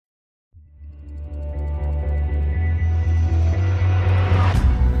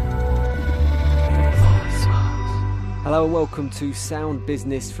Hello and welcome to Sound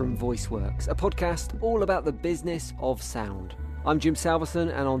Business from VoiceWorks, a podcast all about the business of sound. I'm Jim Salverson,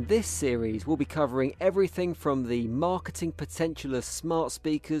 and on this series we'll be covering everything from the marketing potential of smart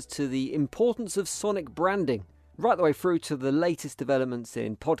speakers to the importance of sonic branding, right the way through to the latest developments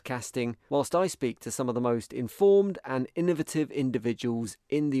in podcasting, whilst I speak to some of the most informed and innovative individuals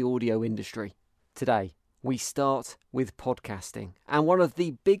in the audio industry. Today, we start with podcasting, and one of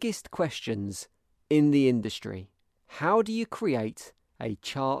the biggest questions in the industry: how do you create a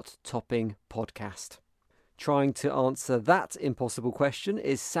chart-topping podcast? Trying to answer that impossible question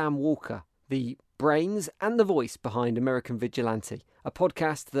is Sam Walker, the brains and the voice behind American Vigilante, a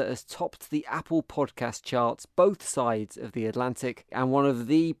podcast that has topped the Apple podcast charts both sides of the Atlantic and one of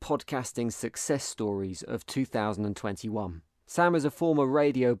the podcasting success stories of 2021. Sam is a former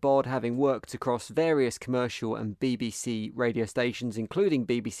radio bod, having worked across various commercial and BBC radio stations, including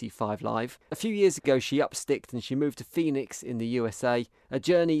BBC 5 Live. A few years ago, she upsticked and she moved to Phoenix in the USA, a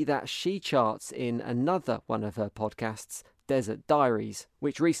journey that she charts in another one of her podcasts, Desert Diaries,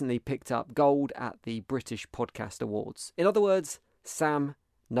 which recently picked up gold at the British Podcast Awards. In other words, Sam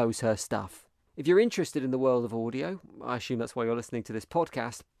knows her stuff. If you're interested in the world of audio, I assume that's why you're listening to this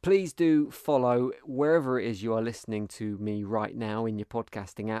podcast, please do follow wherever it is you are listening to me right now in your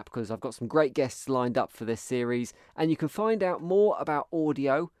podcasting app, because I've got some great guests lined up for this series, and you can find out more about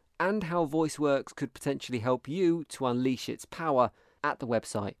audio and how VoiceWorks could potentially help you to unleash its power at the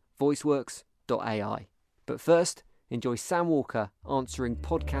website voiceworks.ai. But first, enjoy Sam Walker answering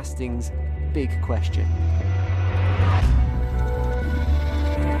podcasting's big question.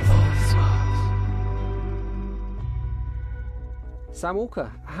 Sam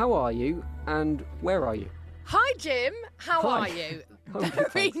Walker, how are you and where are you? Hi Jim, how Hi. are you?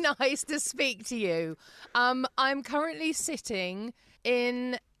 Very Very nice to speak to you. I'm currently sitting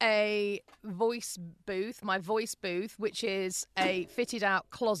in a voice booth, my voice booth, which is a fitted out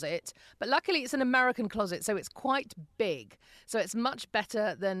closet, but luckily it's an American closet, so it's quite big. So it's much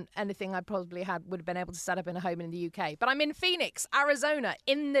better than anything I probably would have been able to set up in a home in the UK. But I'm in Phoenix, Arizona,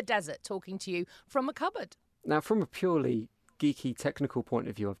 in the desert, talking to you from a cupboard. Now, from a purely geeky technical point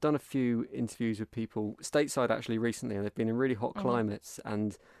of view, I've done a few interviews with people stateside actually recently, and they've been in really hot climates,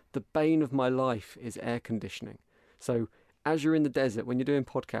 and the bane of my life is air conditioning. So as you're in the desert, when you're doing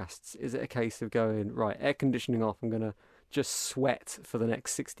podcasts, is it a case of going, right, air conditioning off, I'm going to just sweat for the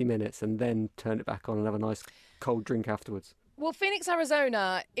next 60 minutes and then turn it back on and have a nice cold drink afterwards? Well, Phoenix,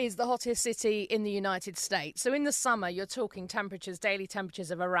 Arizona is the hottest city in the United States. So in the summer, you're talking daily temperatures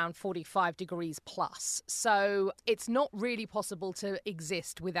of around 45 degrees plus. So it's not really possible to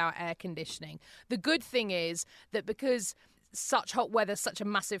exist without air conditioning. The good thing is that because such hot weather is such a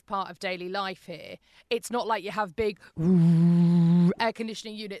massive part of daily life here, it's not like you have big air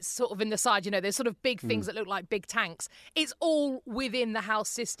conditioning units sort of in the side, there's sort of big things that look like big tanks. It's all within the house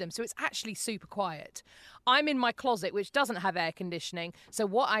system, so it's actually super quiet. I'm in my closet, which doesn't have air conditioning, so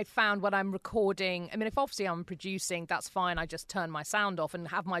what I found when I'm recording, if obviously I'm producing, that's fine, I just turn my sound off and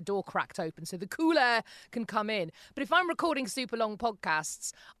have my door cracked open so the cool air can come in. But if I'm recording super long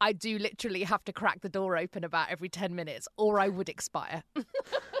podcasts, I do literally have to crack the door open about every 10 minutes, or I would expire.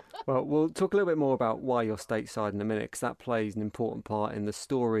 Well, we'll talk a little bit more about why you're stateside in a minute, because that plays an important part in the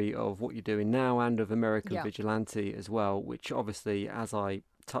story of what you're doing now and of American Vigilante as well, which obviously, as I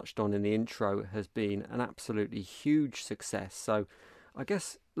touched on in the intro, has been an absolutely huge success. So I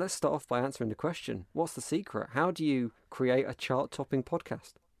guess let's start off by answering the question, what's the secret? How do you create a chart-topping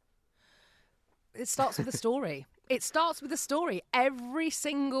podcast? It starts with a story. It starts with a story.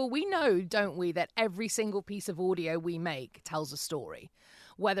 We know, don't we, that every single piece of audio we make tells a story.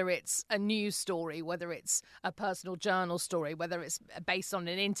 Whether it's a news story, whether it's a personal journal story, whether it's based on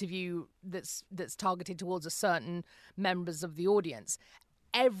an interview that's targeted towards a certain members of the audience.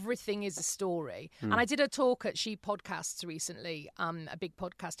 Everything is a story. And I did a talk at She Podcasts recently, a big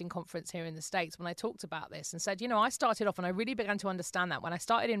podcasting conference here in the States, when I talked about this and said, I started off and I really began to understand that when I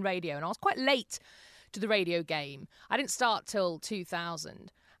started in radio, and I was quite late to the radio game. I didn't start till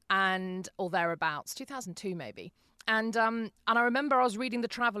 2000 or thereabouts, 2002 maybe. And I remember I was reading the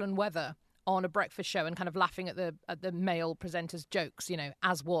travel and weather on a breakfast show and kind of laughing at the male presenter's jokes,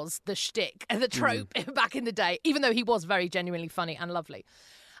 as was the shtick, the trope back in the day, even though he was very genuinely funny and lovely.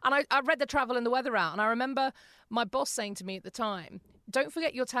 And I read the travel and the weather out, and I remember my boss saying to me at the time, "Don't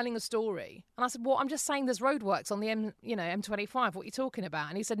forget you're telling a story." And I said, "Well, I'm just saying there's roadworks on the M25. What are you talking about?"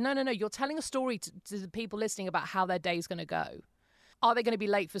 And he said, No, you're telling a story to the people listening about how their day's going to go. Are they going to be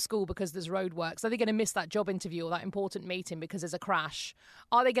late for school because there's roadworks? Are they going to miss that job interview or that important meeting because there's a crash?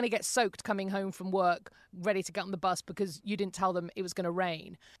 Are they going to get soaked coming home from work, ready to get on the bus because you didn't tell them it was going to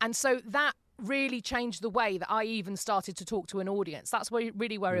rain? And so that really changed the way that I even started to talk to an audience. That's where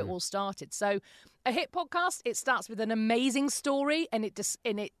it all started. So a hit podcast, it starts with an amazing story, and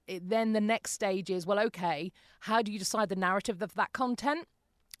then the next stage is, well, okay, how do you decide the narrative of that content?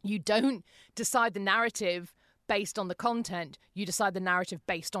 You don't decide the narrative based on the content. You decide the narrative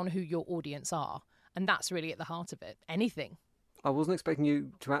based on who your audience are. And that's really at the heart of it. Anything. I wasn't expecting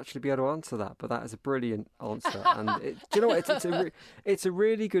you to actually be able to answer that, but that is a brilliant answer. And do you know what? It's a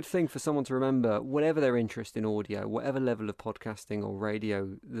really good thing for someone to remember, whatever their interest in audio, whatever level of podcasting or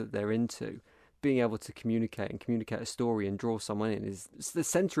radio that they're into, being able to communicate a story and draw someone in is the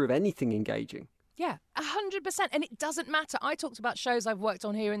centre of anything engaging. Yeah, 100%. And it doesn't matter. I talked about shows I've worked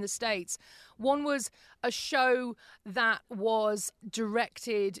on here in the States. One was a show that was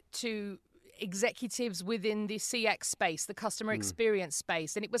directed to executives within the CX space, the customer experience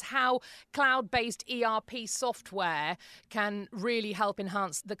space. And it was how cloud-based ERP software can really help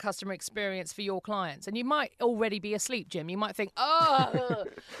enhance the customer experience for your clients. And you might already be asleep, Jim. You might think,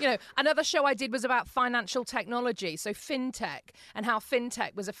 another show I did was about financial technology, so fintech, and how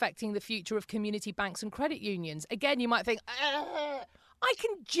fintech was affecting the future of community banks and credit unions. Again, you might think, I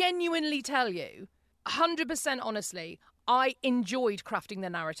can genuinely tell you, 100% honestly, I enjoyed crafting the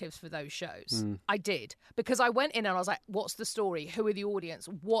narratives for those shows. I did. Because I went in and I was like, what's the story? Who are the audience?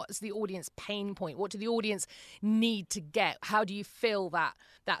 What's the audience pain point? What do the audience need to get? How do you fill that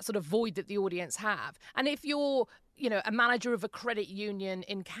sort of void that the audience have? And if you're, a manager of a credit union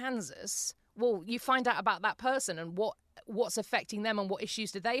in Kansas, well, you find out about that person and what's affecting them and what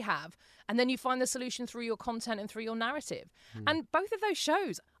issues do they have. And then you find the solution through your content and through your narrative. And both of those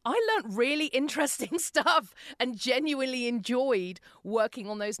shows, I learned really interesting stuff and genuinely enjoyed working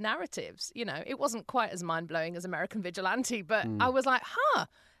on those narratives. It wasn't quite as mind-blowing as American Vigilante, but I was like,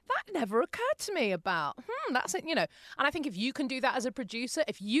 that never occurred to me about, that's it, And I think if you can do that as a producer,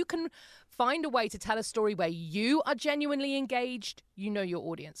 if you can find a way to tell a story where you are genuinely engaged, your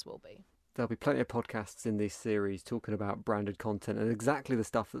audience will be. There'll be plenty of podcasts in this series talking about branded content and exactly the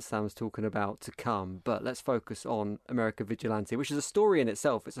stuff that Sam's talking about to come. But let's focus on American Vigilante, which is a story in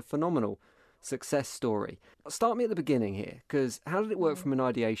itself. It's a phenomenal success story. Start me at the beginning here, because how did it work from an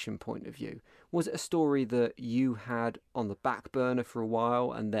ideation point of view? Was it a story that you had on the back burner for a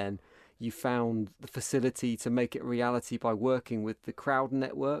while and then you found the facility to make it a reality by working with the Crowd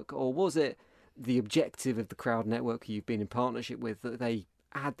Network? Or was it the objective of the Crowd Network you've been in partnership with, that they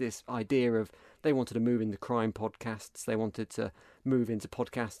had this idea of they wanted to move into crime podcasts, they wanted to move into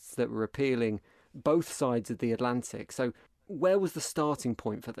podcasts that were appealing both sides of the Atlantic? So where was the starting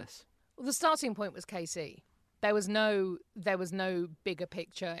point for this? Well, the starting point was KC. There was no bigger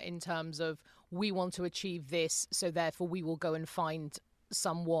picture in terms of we want to achieve this, so therefore we will go and find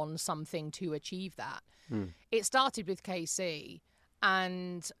something to achieve that. It started with KC,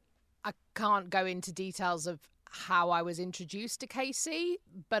 and I can't go into details of how I was introduced to KC,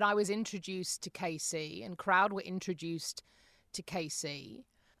 but I was introduced to KC and Crowd were introduced to KC,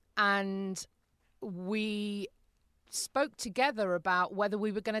 and we spoke together about whether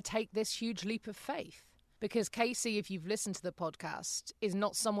we were going to take this huge leap of faith. Because KC, if you've listened to the podcast, is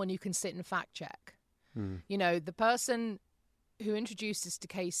not someone you can sit and fact check. The person who introduced us to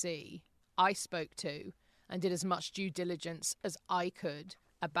KC, I spoke to and did as much due diligence as I could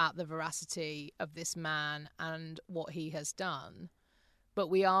about the veracity of this man and what he has done. But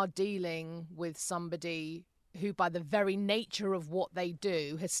we are dealing with somebody who, by the very nature of what they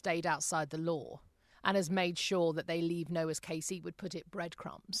do, has stayed outside the law and has made sure that they leave no, as Casey would put it,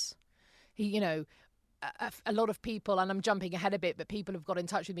 breadcrumbs. A lot of people, and I'm jumping ahead a bit, but people have got in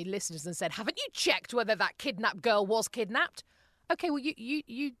touch with me, listeners, and said, haven't you checked whether that kidnapped girl was kidnapped? Okay, well,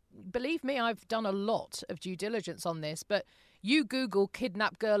 you believe me, I've done a lot of due diligence on this, but you Google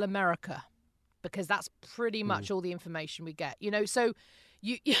kidnap girl America, because that's pretty much all the information we get. So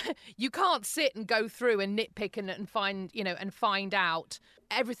you can't sit and go through and nitpick and find out.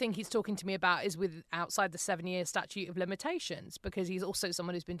 Everything he's talking to me about is outside the 7-year statute of limitations, because he's also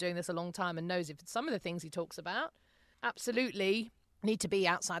someone who's been doing this a long time and knows if some of the things he talks about absolutely need to be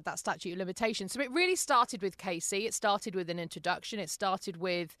outside that statute of limitations. So it really started with KC. It started with an introduction. It started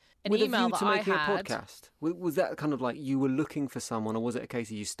with an email that I had. With a view to making a podcast? Was that kind of like you were looking for someone, or was it a case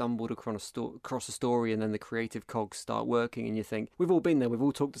of you stumbled across a story and then the creative cogs start working and you think, we've all been there, we've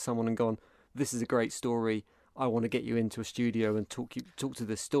all talked to someone and gone, this is a great story, I want to get you into a studio and talk to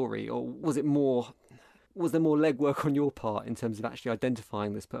this story? Or was there more legwork on your part in terms of actually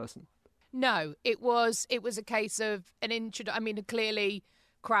identifying this person? No, it was a case of an intro. I mean, clearly,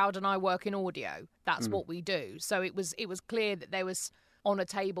 Crowd and I work in audio. That's what we do. So it was clear that there was on a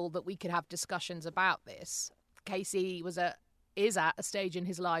table that we could have discussions about this. Casey is at a stage in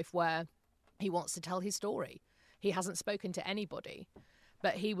his life where He wants to tell his story. He hasn't spoken to anybody,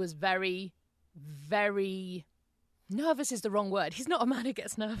 but he was very, very nervous is the wrong word. He's not a man who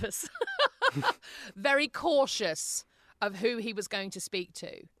gets nervous. Very cautious of who he was going to speak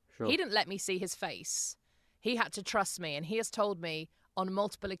to. Sure. He didn't let me see his face. He had to trust me, and he has told me on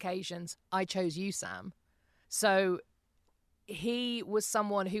multiple occasions, I chose you, Sam. So he was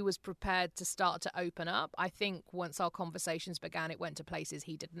someone who was prepared to start to open up. I think once our conversations began, it went to places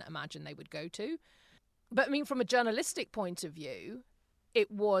he didn't imagine they would go to. But I mean, from a journalistic point of view,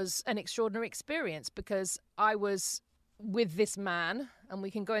 it was an extraordinary experience because I was with this man, and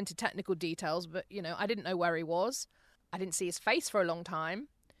we can go into technical details, but, you know, I didn't know where he was. I didn't see his face for a long time.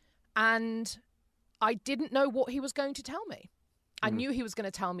 And I didn't know what he was going to tell me. I knew he was going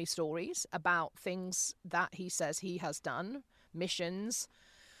to tell me stories about things that he says he has done, missions,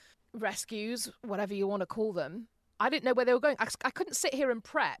 rescues, whatever you want to call them. I didn't know where they were going. I couldn't sit here and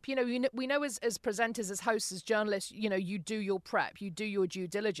prep. You know, we know as presenters, as hosts, as journalists, you know, you do your prep, you do your due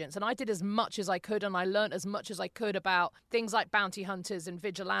diligence. And I did as much as I could, and I learned as much as I could about things like bounty hunters and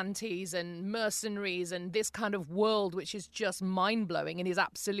vigilantes and mercenaries and this kind of world, which is just mind-blowing and is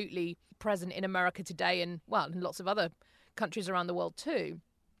absolutely present in America today and, well, in lots of other countries around the world too.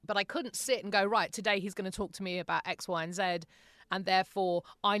 But I couldn't sit and go, right, today he's going to talk to me about X, Y, and Z, and therefore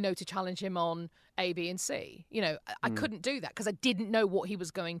I know to challenge him on A, B, and C. You know, I couldn't do that because I didn't know what he was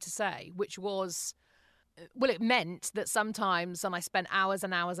going to say, which was, well, it meant that sometimes, and I spent hours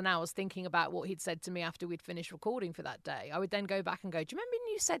and hours and hours thinking about what he'd said to me after we'd finished recording for that day. I would then go back and go, do you remember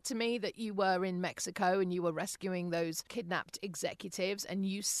when you said to me that you were in Mexico and you were rescuing those kidnapped executives, and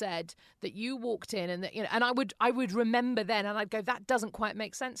you said that you walked in and that, you know, and I would remember then, and I'd go, that doesn't quite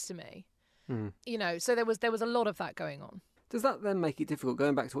make sense to me. You know, so there was a lot of that going on. Does that then make it difficult,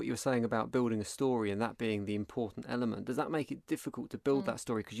 going back to what you were saying about building a story and that being the important element, does that make it difficult to build that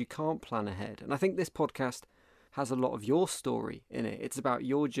story because you can't plan ahead? And I think this podcast has a lot of your story in it. It's about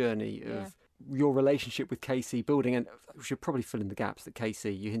your journey of your relationship with Casey, building, and we should probably fill in the gaps that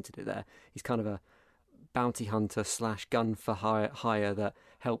Casey, you hinted it there, he's kind of a bounty hunter / gun for hire that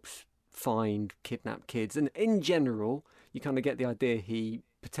helps find kidnapped kids. And in general, you kind of get the idea he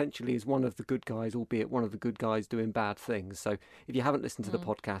potentially is one of the good guys, albeit one of the good guys doing bad things. So if you haven't listened to the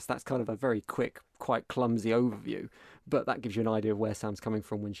podcast, that's kind of a very quick, quite clumsy overview, but that gives you an idea of where Sam's coming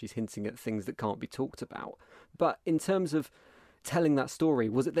from when she's hinting at things that can't be talked about. But in terms of telling that story,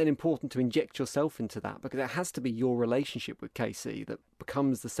 was it then important to inject yourself into that? Because it has to be your relationship with Casey that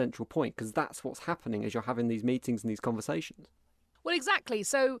becomes the central point, because that's what's happening as you're having these meetings and these conversations. Well, exactly.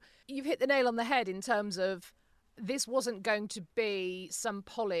 So you've hit the nail on the head in terms of this wasn't going to be some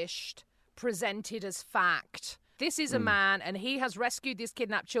polished, presented as fact. This is a man, and he has rescued these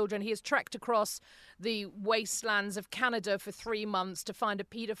kidnapped children. He has trekked across the wastelands of Canada for 3 months to find a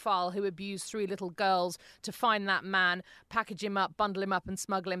paedophile who abused 3 little girls, to find that man, package him up, bundle him up, and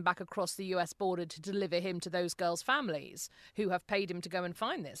smuggle him back across the US border to deliver him to those girls' families who have paid him to go and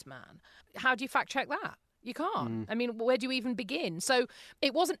find this man. How do you fact check that? You can't. I mean, where do you even begin? So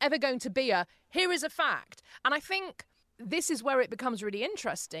it wasn't ever going to be here is a fact. And I think this is where it becomes really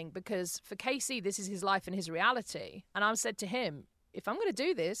interesting, because for Casey, this is his life and his reality. And I've said to him, if I'm going to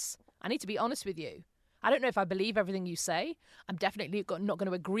do this, I need to be honest with you. I don't know if I believe everything you say. I'm definitely not going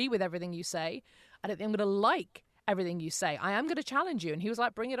to agree with everything you say. I don't think I'm going to like everything you say. I am going to challenge you. And he was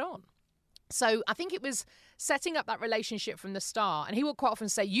like, bring it on. So I think it was setting up that relationship from the start. And he will quite often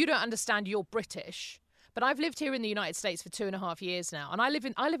say, you don't understand, you're British. But I've lived here in the United States for 2.5 years now. And I live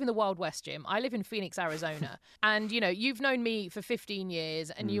in the Wild West, Jim. I live in Phoenix, Arizona. And, you know, you've known me for 15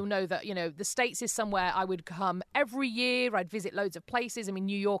 years and you'll know that, you know, the States is somewhere I would come every year. I'd visit loads of places. I mean,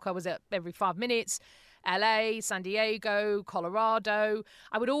 New York, I was at every 5 minutes. LA, San Diego, Colorado.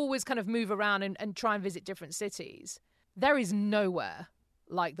 I would always kind of move around and try and visit different cities. There is nowhere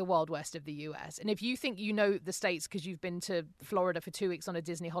like the Wild West of the US. And if you think you know the States because you've been to Florida for 2 weeks on a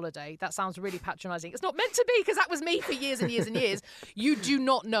Disney holiday, that sounds really patronizing. It's not meant to be, because that was me for years and years and years. You do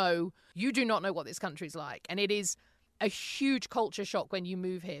not know what this country's like. And it is a huge culture shock when you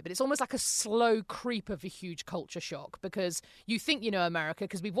move here, but it's almost like a slow creep of a huge culture shock, because you think you know America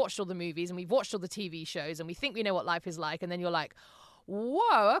because we've watched all the movies and we've watched all the TV shows and we think we know what life is like, and then you're like,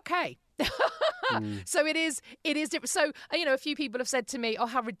 whoa, okay. So it is different. So, you know, a few people have said to me, oh,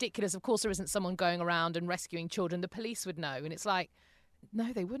 how ridiculous. Of course there isn't someone going around and rescuing children. The police would know. And it's like,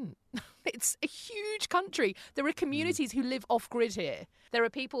 no, they wouldn't. It's a huge country. There are communities who live off-grid here. There are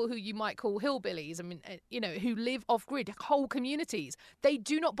people who you might call hillbillies, I mean, you know, who live off-grid, whole communities. They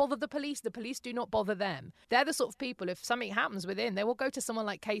do not bother the police. The police do not bother them. They're the sort of people, if something happens within, they will go to someone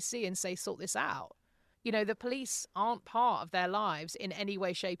like KC and say, sort this out. You know, the police aren't part of their lives in any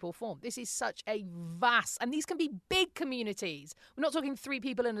way, shape or form. This is such a vast, and these can be big communities. We're not talking 3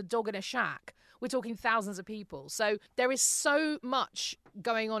 people and a dog in a shack. We're talking thousands of people. So there is so much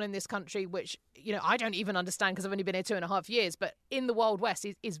going on in this country, which, you know, I don't even understand because I've only been here 2.5 years, but in the Wild West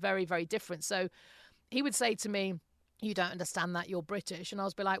is very, very different. So he would say to me, you don't understand that, you're British. And I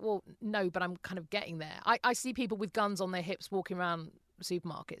was be like, well, no, but I'm kind of getting there. I see people with guns on their hips walking around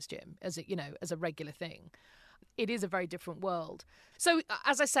supermarkets, Jim, as a, you know, as a regular thing. It is a very different world. So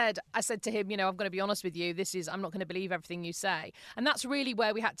as I said to him, you know, I'm going to be honest with you, I'm not going to believe everything you say. And that's really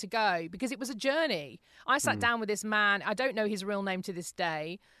where we had to go, because it was a journey. I sat down with this man. I don't know his real name to this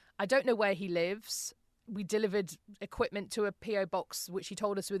day. I don't know where he lives. We delivered equipment to a PO box, which he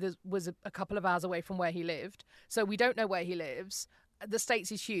told us was a couple of hours away from where he lived. So we don't know where he lives. The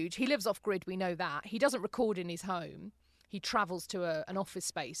States is huge. He lives off grid. We know that. He doesn't record in his home. He travels to an office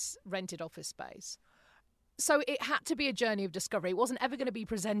space, rented office space. So it had to be a journey of discovery. It wasn't ever going to be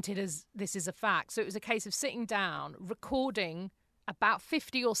presented as this is a fact. So it was a case of sitting down, recording about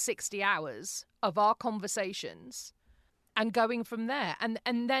 50 or 60 hours of our conversations and going from there. And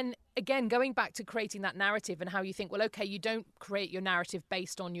then, again, going back to creating that narrative and how you think, well, okay, you don't create your narrative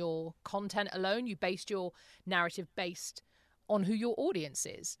based on your content alone. You based your narrative based on who your audience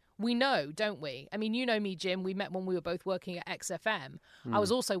is. We know, don't we? I mean, you know me, Jim. We met when we were both working at XFM. I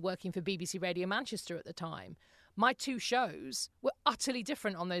was also working for BBC Radio Manchester at the time. My 2 shows were utterly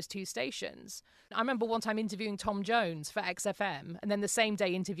different on those 2 stations. I remember one time interviewing Tom Jones for XFM and then the same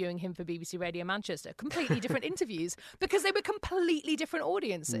day interviewing him for BBC Radio Manchester. Completely different interviews because they were completely different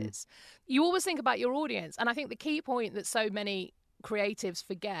audiences. You always think about your audience. And I think the key point that so many creatives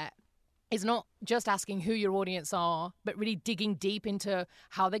forget is not just asking who your audience are, but really digging deep into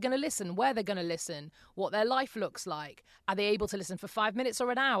how they're going to listen, where they're going to listen, what their life looks like. Are they able to listen for 5 minutes or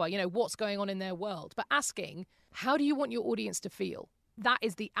an hour? You know, what's going on in their world? But asking, how do you want your audience to feel? That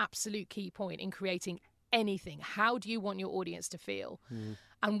is the absolute key point in creating anything. How do you want your audience to feel?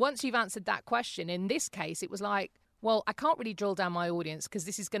 And once you've answered that question, in this case, it was like, well, I can't really drill down my audience because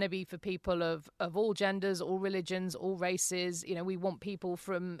this is going to be for people of all genders, all religions, all races. You know, we want people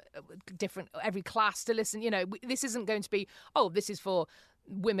from every class to listen. You know, this isn't going to be, oh, this is for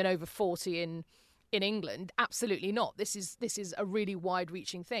women over 40 in England. Absolutely not. This is a really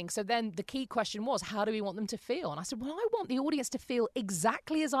wide-reaching thing. So then the key question was, how do we want them to feel? And I said, well, I want the audience to feel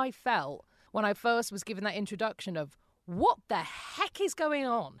exactly as I felt when I first was given that introduction of, what the heck is going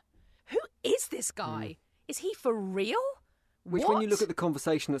on? Who is this guy? Is he for real? Which, when you look at the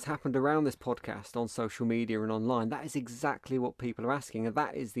conversation that's happened around this podcast on social media and online, that is exactly what people are asking, and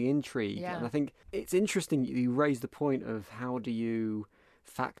that is the intrigue. Yeah. And I think it's interesting you raise the point of how do you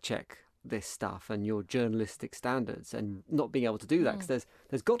fact check this stuff and your journalistic standards, and not being able to do that because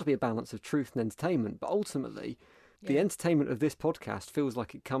there's got to be a balance of truth and entertainment. But ultimately, the entertainment of this podcast feels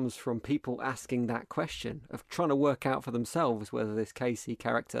like it comes from people asking that question, of trying to work out for themselves whether this Casey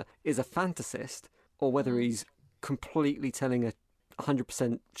character is a fantasist or whether he's completely telling a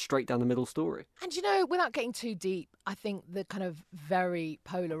 100% straight down the middle story. And, you know, without getting too deep, I think the kind of very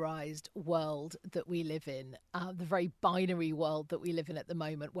polarised world that we live in, the very binary world that we live in at the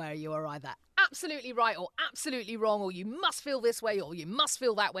moment, where you are either absolutely right or absolutely wrong, or you must feel this way or you must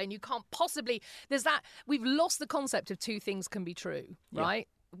feel that way, and you can't possibly... We've lost the concept of 2 things can be true, right?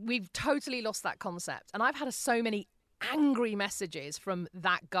 Yeah. We've totally lost that concept. And I've had so many angry messages from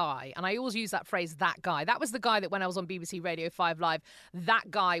that guy, and I always use that phrase, that guy. That was the guy that when I was on BBC Radio 5 Live,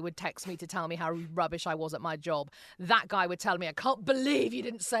 that guy would text me to tell me how rubbish I was at my job. That guy would tell me, I can't believe you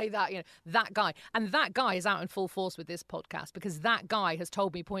didn't say that. You know, that guy. And that guy is out in full force with this podcast, because that guy has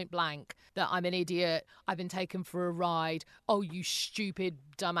told me point blank that I'm an idiot, I've been taken for a ride, oh, you stupid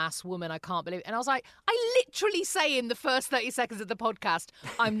dumbass woman, I can't believe it. And I was like, I literally say in the first 30 seconds of the podcast,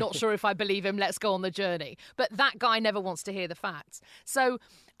 I'm not sure if I believe him, let's go on the journey. But that guy never wants to hear the facts. So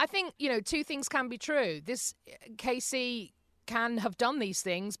I think, you know, 2 things can be true. This Casey can have done these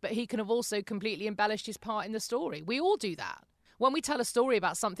things, but he can have also completely embellished his part in the story. We all do that. When we tell a story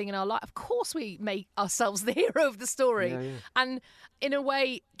about something in our life, of course we make ourselves the hero of the story. Yeah. And in a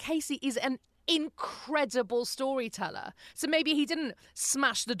way, Casey is an incredible storyteller. So maybe he didn't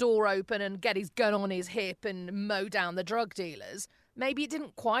smash the door open and get his gun on his hip and mow down the drug dealers. Maybe it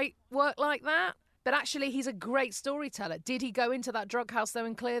didn't quite work like that. But actually, he's a great storyteller. Did he go into that drug house, though,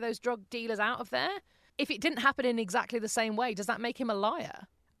 and clear those drug dealers out of there? If it didn't happen in exactly the same way, does that make him a liar?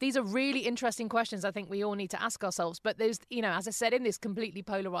 These are really interesting questions I think we all need to ask ourselves. But there's, you know, as I said, in this completely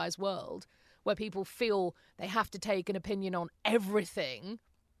polarised world where people feel they have to take an opinion on everything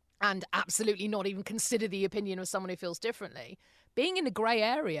and absolutely not even consider the opinion of someone who feels differently, being in the grey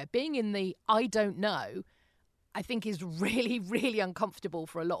area, being in the I don't know, I think is really, really uncomfortable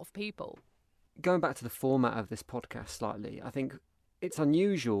for a lot of people. Going back to the format of this podcast slightly, I think it's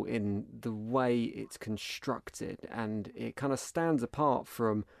unusual in the way it's constructed, and it kind of stands apart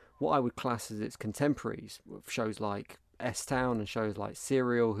from what I would class as its contemporaries, shows like S-Town and shows like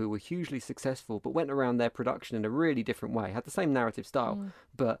Serial, who were hugely successful but went around their production in a really different way, had the same narrative style,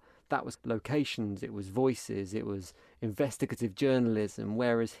 but that was locations, it was voices, it was investigative journalism,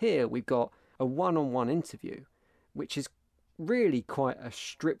 whereas here we've got a one-on-one interview, which is really quite a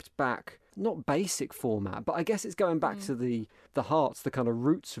stripped back, not basic format, but I guess it's going back to the hearts, the kind of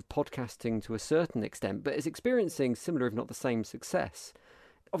roots of podcasting to a certain extent, but it's experiencing similar, if not the same, success.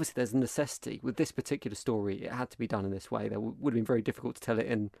 Obviously, there's a necessity. With this particular story, it had to be done in this way. It would have been very difficult to tell it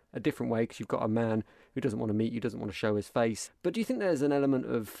in a different way because you've got a man who doesn't want to meet you, doesn't want to show his face. But do you think there's an element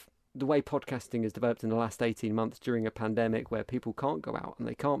of the way podcasting has developed in the last 18 months during a pandemic where people can't go out and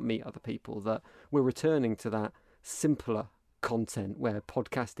they can't meet other people, that we're returning to that simpler content where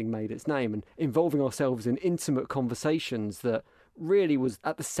podcasting made its name and involving ourselves in intimate conversations that really was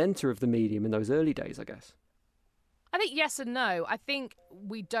at the centre of the medium in those early days, I guess? I think yes and no. I think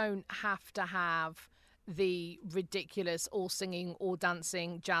we don't have to have the ridiculous all singing, all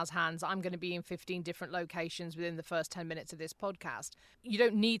dancing, jazz hands. I'm going to be in 15 different locations within the first 10 minutes of this podcast. You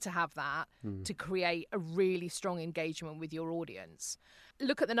don't need to have that to create a really strong engagement with your audience.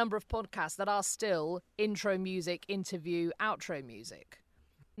 Look at the number of podcasts that are still intro music, interview, outro music.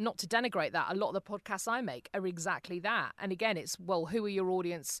 Not to denigrate that, a lot of the podcasts I make are exactly that. And again, it's, well, who are your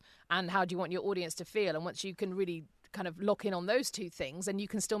audience and how do you want your audience to feel? And once you can really kind of lock in on those two things, and you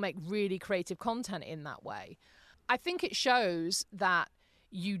can still make really creative content in that way. I think it shows that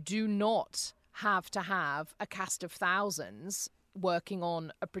you do not have to have a cast of thousands working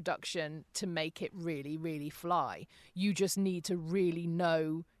on a production to make it really, really fly. You just need to really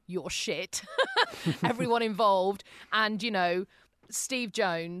know your shit, everyone involved. And, you know, Steve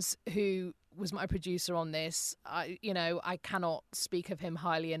Jones, who was my producer on this, I cannot speak of him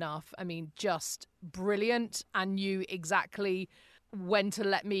highly enough. I mean, just brilliant, and knew exactly when to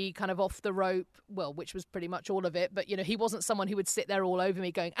let me kind of off the rope, well, which was pretty much all of it. But, you know, he wasn't someone who would sit there all over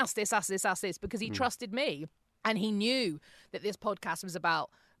me going, ask this, because he trusted me. And he knew that this podcast was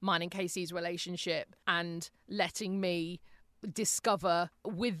about mine and Casey's relationship and letting me discover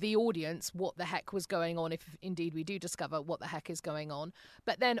with the audience what the heck was going on, if indeed we do discover what the heck is going on.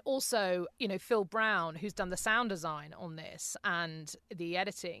 But then also, you know, Phil Brown, who's done the sound design on this and the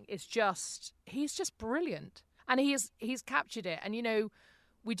editing, he's just brilliant. And he's captured it. And, you know,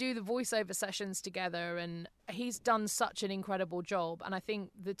 we do the voiceover sessions together and he's done such an incredible job. And I think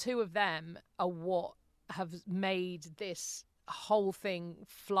the two of them are what have made this whole thing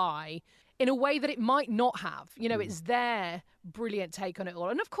fly in a way that it might not have. You know, it's their brilliant take on it all.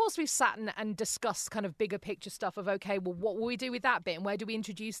 And of course, we've sat and discussed kind of bigger picture stuff of, okay, well, what will we do with that bit? And where do we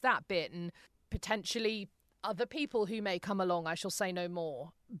introduce that bit? And potentially other people who may come along, I shall say no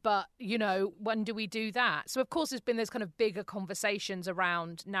more. But, you know, when do we do that? So, of course, there's been those kind of bigger conversations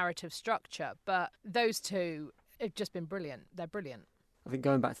around narrative structure. But those two have just been brilliant. They're brilliant. I think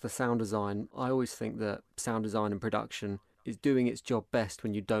going back to the sound design, I always think that sound design and production is doing its job best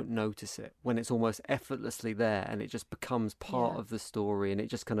when you don't notice it, when it's almost effortlessly there and it just becomes part of the story and it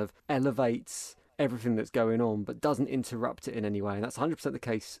just kind of elevates everything that's going on but doesn't interrupt it in any way. And that's 100% the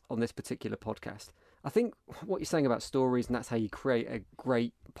case on this particular podcast. I think what you're saying about stories, and that's how you create a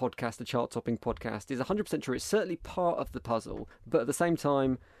great podcast, a chart-topping podcast, is 100% true. It's certainly part of the puzzle, but at the same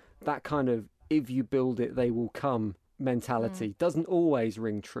time, that kind of if you build it, they will come mentality doesn't always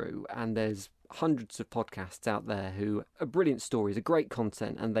ring true. And there's hundreds of podcasts out there who are brilliant stories, are great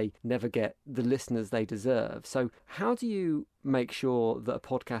content, and they never get the listeners they deserve. So how do you make sure that a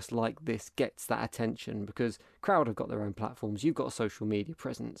podcast like this gets that attention? Because Crowd have got their own platforms, you've got a social media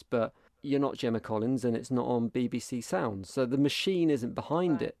presence, but you're not Gemma Collins and it's not on BBC Sounds. So the machine isn't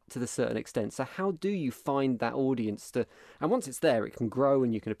behind it to the certain extent. So how do you find that audience to, and once it's there, it can grow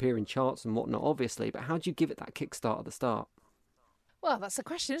and you can appear in charts and whatnot, obviously, but how do you give it that kickstart at the start? Well, that's the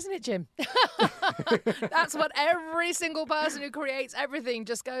question, isn't it, Jim? That's what every single person who creates everything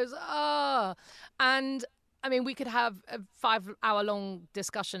just goes, And I mean, we could have a 5-hour-long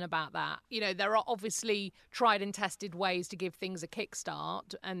discussion about that. You know, there are obviously tried and tested ways to give things a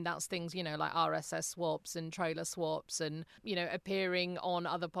kickstart. And that's things, you know, like RSS swaps and trailer swaps and, you know, appearing on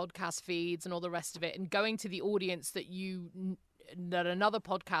other podcast feeds and all the rest of it and going to the audience that that another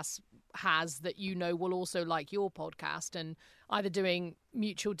podcast has that you know will also like your podcast and either doing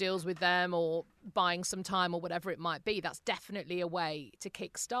mutual deals with them or buying some time or whatever it might be. That's definitely a way to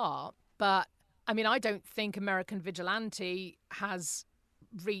kickstart. But I mean, I don't think American Vigilante has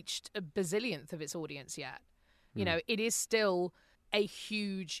reached a bazillionth of its audience yet. You know, it is still a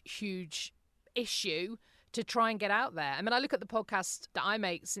huge, huge issue to try and get out there. I mean, I look at the podcast that I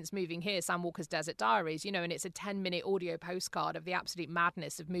make since moving here, Sam Walker's Desert Diaries, you know, and it's a 10-minute audio postcard of the absolute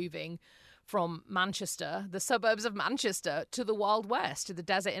madness of moving from Manchester, the suburbs of Manchester, to the Wild West, to the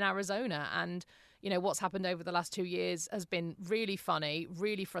desert in Arizona. And, you know, what's happened over the last 2 years has been really funny,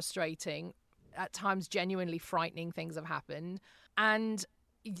 really frustrating, at times genuinely frightening things have happened. And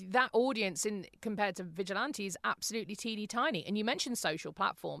that audience compared to Vigilante is absolutely teeny tiny. And you mentioned social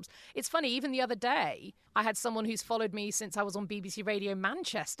platforms. It's funny, even the other day, I had someone who's followed me since I was on BBC Radio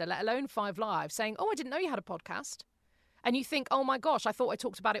Manchester, let alone 5 Live, saying, oh, I didn't know you had a podcast. And you think, oh my gosh, I thought I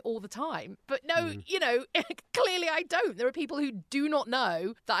talked about it all the time. But no, you know, clearly I don't. There are people who do not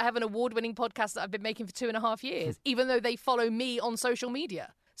know that I have an award-winning podcast that I've been making for 2.5 years, even though they follow me on social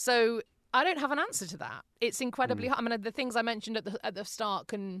media. So I don't have an answer to that. It's incredibly hard. I mean, the things I mentioned at the start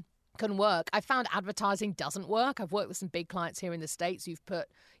can work. I found advertising doesn't work. I've worked with some big clients here in the States who've put,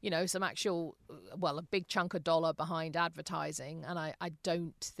 you know, some actual, well, a big chunk of dollar behind advertising. And I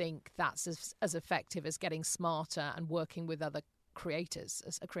don't think that's as effective as getting smarter and working with other creatives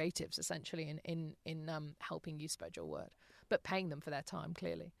essentially in helping you spread your word, but paying them for their time,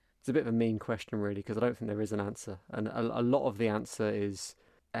 clearly. It's a bit of a mean question, really, because I don't think there is an answer. And a lot of the answer is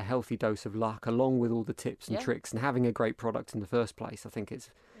a healthy dose of luck, along with all the tips and tricks and having a great product in the first place. I think it's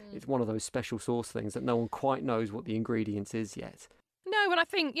one of those special sauce things that no one quite knows what the ingredients is yet. No, and I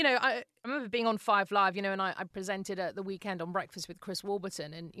think, you know, I remember being on 5 Live, you know, and I presented at the weekend on Breakfast with Chris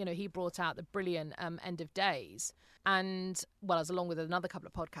Warburton, and, you know, he brought out the brilliant End of Days. And, well, as along with another couple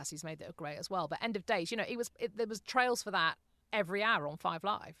of podcasts he's made that are great as well. But End of Days, you know, there was trails for that every hour on 5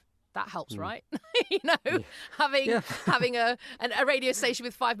 Live. That helps, right? You know, having a radio station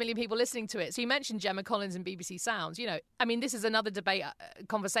with 5 million people listening to it. So you mentioned Gemma Collins and BBC Sounds. You know, I mean, this is another debate,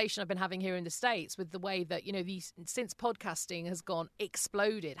 conversation I've been having here in the States with the way that, you know, since podcasting has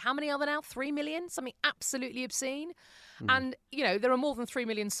exploded. How many are there now? 3 million? Something absolutely obscene. And, you know, there are more than 3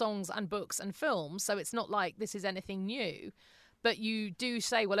 million songs and books and films. So it's not like this is anything new. But you do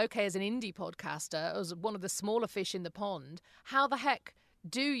say, well, okay, as an indie podcaster, as one of the smaller fish in the pond, how the heck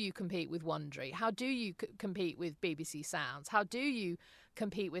do you compete with Wondery? How do you compete with BBC Sounds? How do you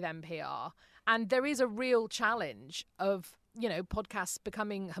compete with NPR? And there is a real challenge of, you know, podcasts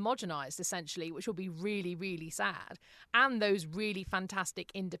becoming homogenized, essentially, which will be really, really sad. And those really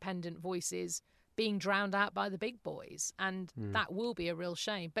fantastic independent voices being drowned out by the big boys. And that will be a real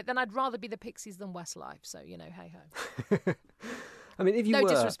shame. But then I'd rather be the Pixies than Westlife. So, you know, hey-ho. I mean, if you no were,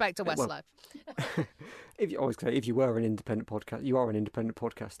 disrespect to Westlife. If you were an independent podcast, you are an independent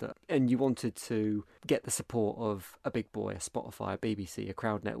podcaster, and you wanted to get the support of a big boy, a Spotify, a BBC, a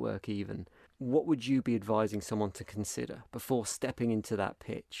Crowd Network even, what would you be advising someone to consider before stepping into that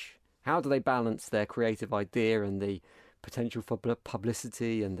pitch? How do they balance their creative idea and the potential for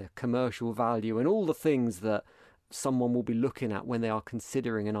publicity and the commercial value and all the things that someone will be looking at when they are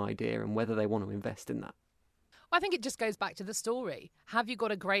considering an idea and whether they want to invest in that? I think it just goes back to the story. Have you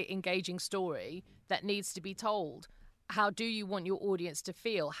got a great, engaging story that needs to be told? How do you want your audience to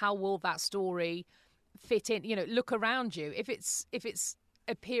feel? How will that story fit in? You know, look around you. If it's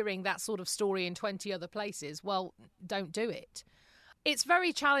appearing that sort of story in 20 other places, well, don't do it. It's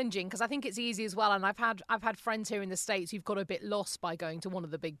very challenging because I think it's easy as well. And I've had friends here in the States who've got a bit lost by going to one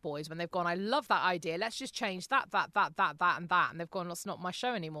of the big boys when they've gone, I love that idea. Let's just change that, and that. And they've gone, that's not my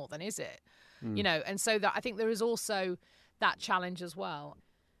show anymore then, is it? You know, and so that I think there is also that challenge as well.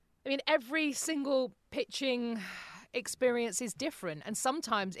 I mean, every single pitching experience is different. And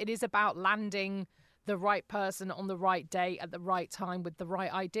sometimes it is about landing the right person on the right day at the right time with the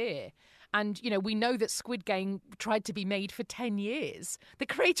right idea. And, you know, we know that Squid Game tried to be made for 10 years. The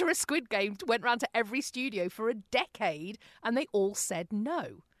creator of Squid Game went round to every studio for a decade and they all said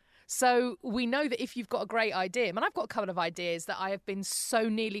no. So we know that if you've got a great idea, and I've got a couple of ideas that I have been so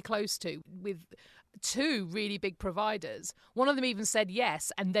nearly close to with 2 really big providers. One of them even said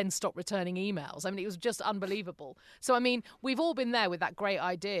yes and then stopped returning emails. I mean, it was just unbelievable. So, I mean, we've all been there with that great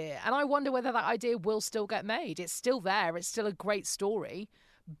idea. And I wonder whether that idea will still get made. It's still there. It's still a great story.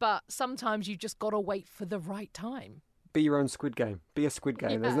 But sometimes you've just got to wait for the right time. Be your own Squid Game. Be a Squid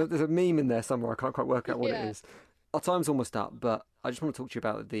Game. Yeah. There's a meme in there somewhere. I can't quite work out what it is. Our time's almost up, but I just want to talk to you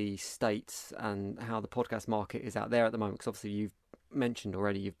about the States and how the podcast market is out there at the moment, because obviously you've mentioned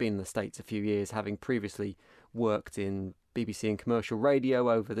already you've been in the States a few years, having previously worked in BBC and commercial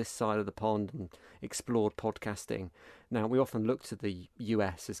radio over this side of the pond and explored podcasting. Now, we often look to the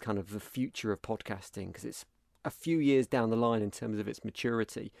US as kind of the future of podcasting because it's a few years down the line in terms of its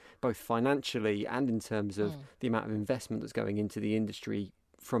maturity, both financially and in terms of the amount of investment that's going into the industry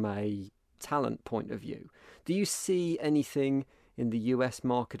from a talent point of view. Do you see anything in the US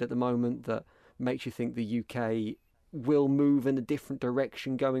market at the moment that makes you think the UK will move in a different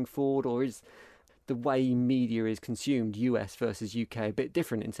direction going forward, or is the way media is consumed, US versus UK, a bit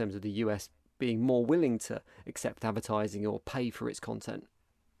different in terms of the US being more willing to accept advertising or pay for its content?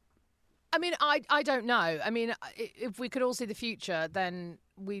 I mean, I don't know. I mean, if we could all see the future, then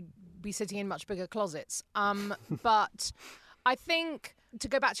we'd be sitting in much bigger closets. But I think, to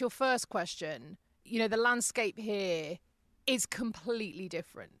go back to your first question, you know, the landscape here is completely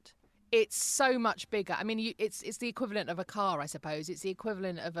different. It's so much bigger. I mean, it's the equivalent of a car, I suppose. It's the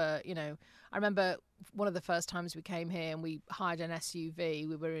equivalent of a, you know, I remember one of the first times we came here and we hired an SUV.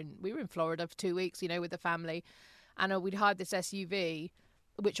 We were in Florida for 2 weeks, you know, with the family, and we'd hired this SUV,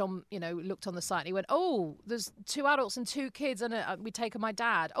 which looked on the site, and he went, "Oh, there's 2 adults and 2 kids, and we'd taken my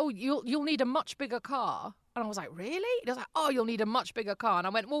dad. Oh, you'll need a much bigger car." And I was like, "Really?" And he was like, "Oh, you'll need a much bigger car." And I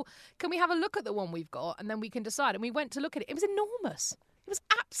went, "Well, can we have a look at the one we've got, and then we can decide?" And we went to look at it. It was enormous. It was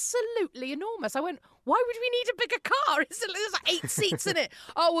absolutely enormous. I went, "Why would we need a bigger car? There's like 8 seats in it."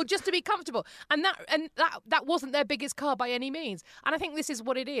 "Oh, well, just to be comfortable." And that wasn't their biggest car by any means. And I think this is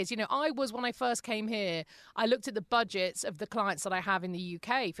what it is. You know, when I first came here, I looked at the budgets of the clients that I have in the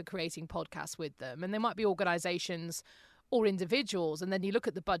UK for creating podcasts with them. And they might be organisations or individuals. And then you look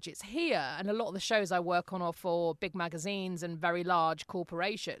at the budgets here, and a lot of the shows I work on are for big magazines and very large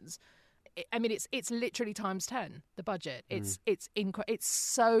corporations. I mean, it's literally times 10 the budget. It's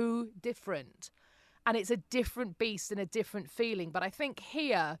so different, and it's a different beast and a different feeling. But I think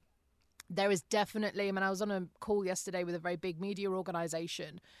here there is definitely. I mean, I was on a call yesterday with a very big media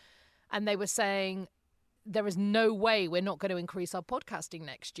organisation, and they were saying there is no way we're not going to increase our podcasting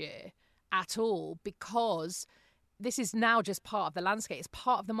next year at all, because this is now just part of the landscape. It's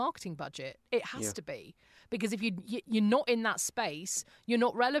part of the marketing budget. It has to be. Because if you're not in that space, you're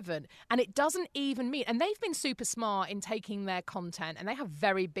not relevant. And it doesn't even mean... And they've been super smart in taking their content, and they have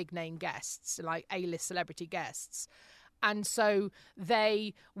very big name guests, like A-list celebrity guests. And so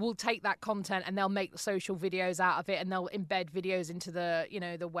they will take that content and they'll make social videos out of it, and they'll embed videos into the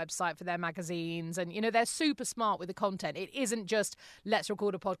website for their magazines. And, you know, they're super smart with the content. It isn't just, let's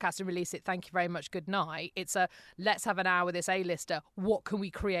record a podcast and release it, thank you very much, good night. It's let's have an hour with this A-lister. What can we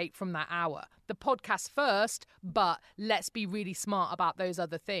create from that hour? The podcast first, but let's be really smart about those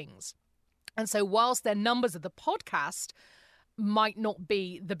other things. And so whilst their numbers of the podcast might not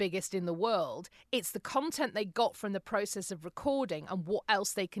be the biggest in the world, it's the content they got from the process of recording and what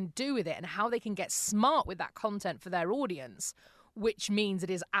else they can do with it and how they can get smart with that content for their audience, which means it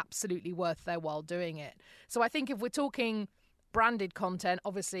is absolutely worth their while doing it. So I think if we're talking branded content,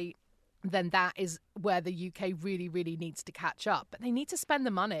 obviously, then that is where the UK really, really needs to catch up. But they need to spend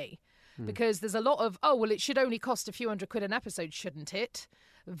the money, because there's a lot of, "Oh, well, it should only cost a few £100 an episode, shouldn't it?"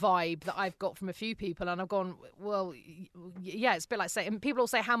 vibe that I've got from a few people. And I've gone, well, yeah, it's a bit like saying, people will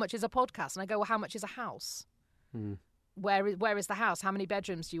say, "How much is a podcast?" And I go, "Well, how much is a house?" Where is the house? How many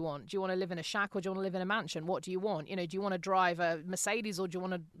bedrooms do you want? Do you want to live in a shack, or do you want to live in a mansion? What do you want? You know, do you want to drive a Mercedes, or do you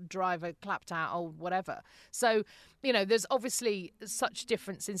want to drive a clapped out old whatever? So, you know, there's obviously such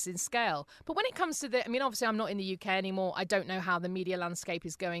differences in scale. But when it comes to I mean, obviously I'm not in the UK anymore. I don't know how the media landscape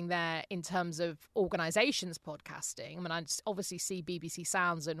is going there in terms of organisations podcasting. I mean, I obviously see BBC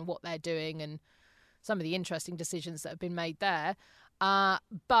Sounds and what they're doing and some of the interesting decisions that have been made there.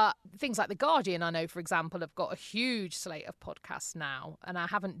 But things like The Guardian, I know, for example, have got a huge slate of podcasts now. And I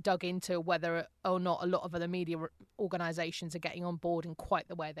haven't dug into whether or not a lot of other media organisations are getting on board in quite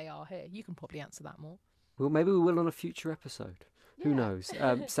the way they are here. You can probably answer that more. Well, maybe we will on a future episode. Yeah. Who knows?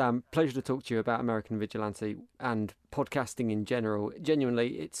 Sam, pleasure to talk to you about American Vigilante and podcasting in general.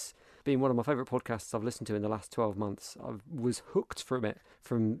 Genuinely, it's been one of my favourite podcasts I've listened to in the last 12 months. I was hooked from it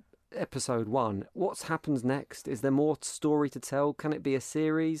from episode 1. What's happened next? Is there more story to tell? Can it be a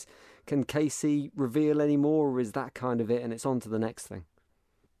series? Can Casey reveal any more, or is that kind of it and it's on to the next thing?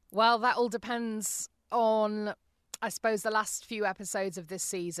 Well, that all depends on, I suppose, the last few episodes of this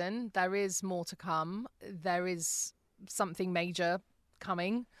season. There is more to come. There is something major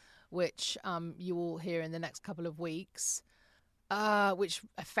coming, which you will hear in the next couple of weeks, which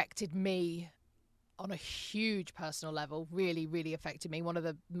affected me on a huge personal level. Really, really affected me. One of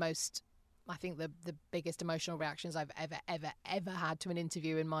the most, I think, the biggest emotional reactions I've ever had to an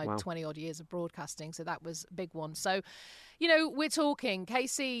interview in my 20 odd years of broadcasting. So that was a big one. So, you know, we're talking.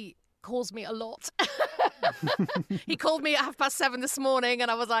 Casey calls me a lot. He called me at 7:30 this morning, and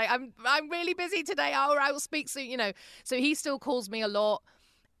I was like, I'm really busy today. I will speak soon. You know, so he still calls me a lot.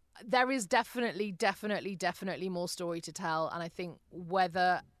 there is definitely more story to tell. And I think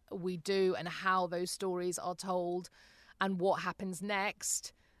whether we do and how those stories are told and what happens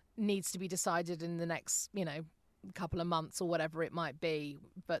next needs to be decided in the next, couple of months or whatever it might be.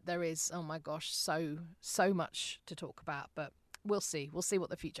 But there is, oh my gosh, so much to talk about. But we'll see what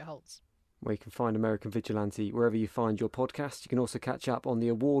the future holds. Where you can find American Vigilante wherever you find your podcast. You can also catch up on the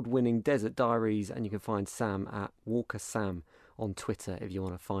award-winning Desert Diaries, and you can find Sam at Walker Sam on Twitter if you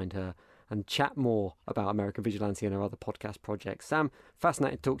want to find her and chat more about American Vigilante and her other podcast projects. Sam,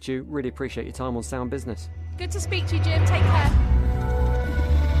 fascinating to talk to you. Really appreciate your time on Sound Business. Good to speak to you, Jim. Take care.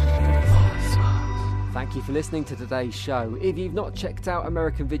 Thank you for listening to today's show. If you've not checked out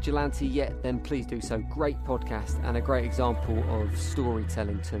American Vigilante yet, then please do so. Great podcast and a great example of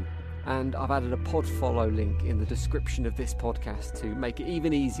storytelling too. And I've added a pod follow link in the description of this podcast to make it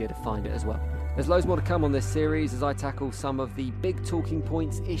even easier to find it as well. There's loads more to come on this series as I tackle some of the big talking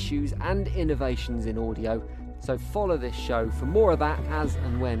points, issues and innovations in audio. So follow this show for more of that as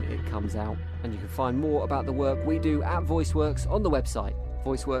and when it comes out. And you can find more about the work we do at VoiceWorks on the website,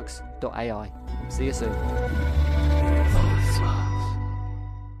 voiceworks.ai. See you soon.